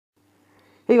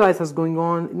Hey guys, what's going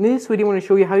on? In this video, I'm going to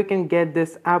show you how you can get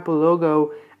this Apple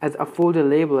logo as a folder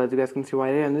label, as you guys can see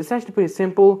right here. And it's actually pretty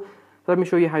simple. So let me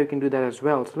show you how you can do that as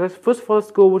well. So let's first of all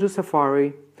go over to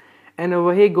Safari, and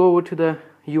over here go over to the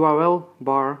URL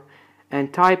bar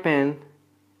and type in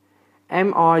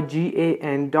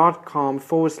mrgan.com/gb.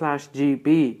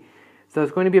 So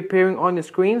it's going to be appearing on your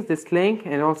screens, this link,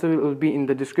 and also it will be in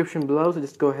the description below. So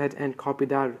just go ahead and copy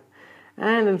that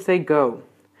and then say go.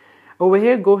 Over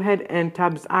here, go ahead and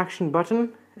tap this action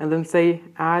button and then say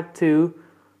add to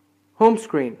home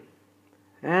screen,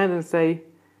 and then say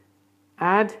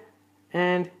add,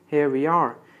 and here we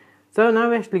are. So now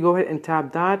we actually go ahead and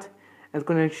tap that, and it's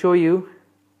going to show you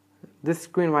this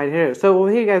screen right here. So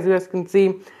over here, guys, you guys can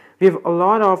see we have a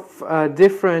lot of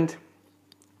different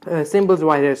symbols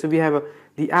right here. So we have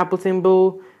the Apple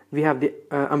symbol, we have the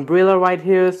umbrella right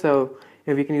here, so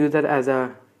we can use that as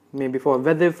a maybe for a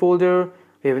weather folder.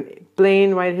 We have a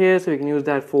plane right here, so we can use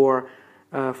that for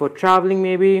traveling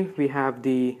maybe. We have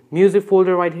the music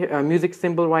folder right here, music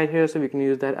symbol right here, so we can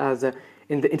use that as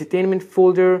in the entertainment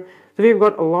folder. So we've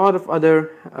got a lot of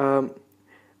other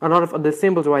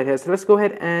symbols right here. So let's go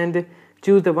ahead and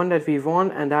choose the one that we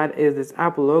want, and that is this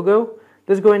Apple logo.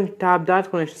 Let's go ahead and tap that.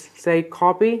 I'm going to say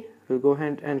copy. We'll go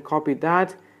ahead and copy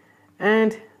that,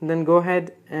 and then go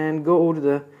ahead and go over to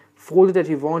the folder that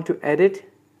you want to edit.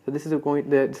 So this is going to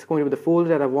be the folder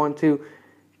that I want to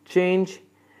change,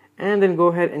 and then go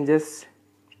ahead and just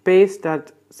paste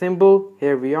that symbol.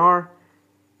 Here we are,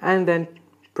 and then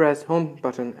press home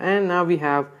button, and now we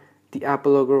have the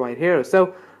Apple logo right here.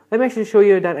 So let me actually show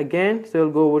you that again. So we'll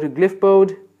go over to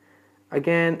Glyphboard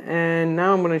again, and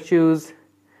now I'm going to choose.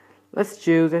 Let's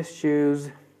choose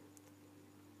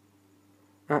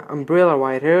umbrella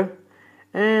right here.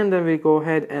 And then we go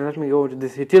ahead and let me go to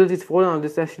this utilities folder. Now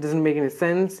this actually doesn't make any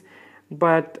sense,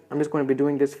 but I'm just going to be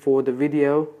doing this for the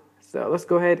video. So let's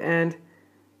go ahead and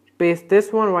paste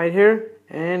this one right here,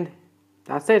 and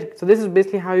that's it. So this is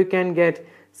basically how you can get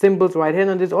symbols right here.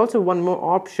 Now there's also one more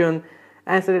option,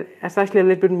 and so it's actually a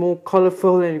little bit more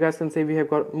colorful, and you guys can see we have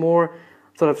got more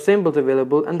sort of symbols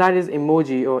available, and that is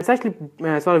emoji. Or it's actually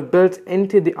sort of built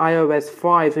into the iOS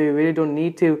 5, so you really don't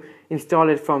need to install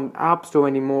it from App Store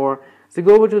anymore. So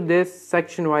go over to this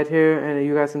section right here, and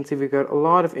you guys can see we got a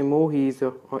lot of emojis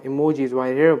or emojis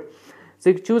right here.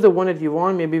 So you choose the one that you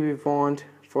want. Maybe we want,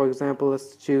 for example,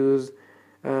 let's choose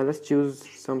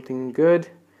something good.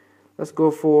 Let's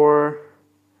go for,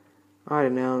 I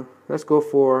don't know, let's go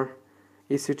for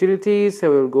its utilities.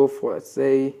 So we'll go for, let's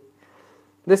say,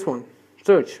 this one,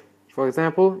 search, for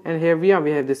example. And here we are,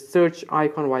 we have this search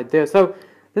icon right there. So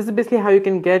this is basically how you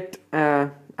can get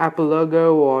Apple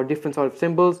logo or different sort of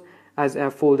symbols as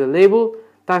a folder label.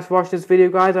 Thanks for watching this video,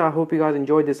 guys. I hope you guys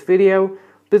enjoyed this video.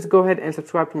 Please go ahead and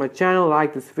subscribe to my channel,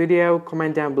 like this video,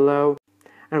 comment down below,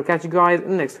 and I'll catch you guys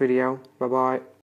in the next video. Bye bye.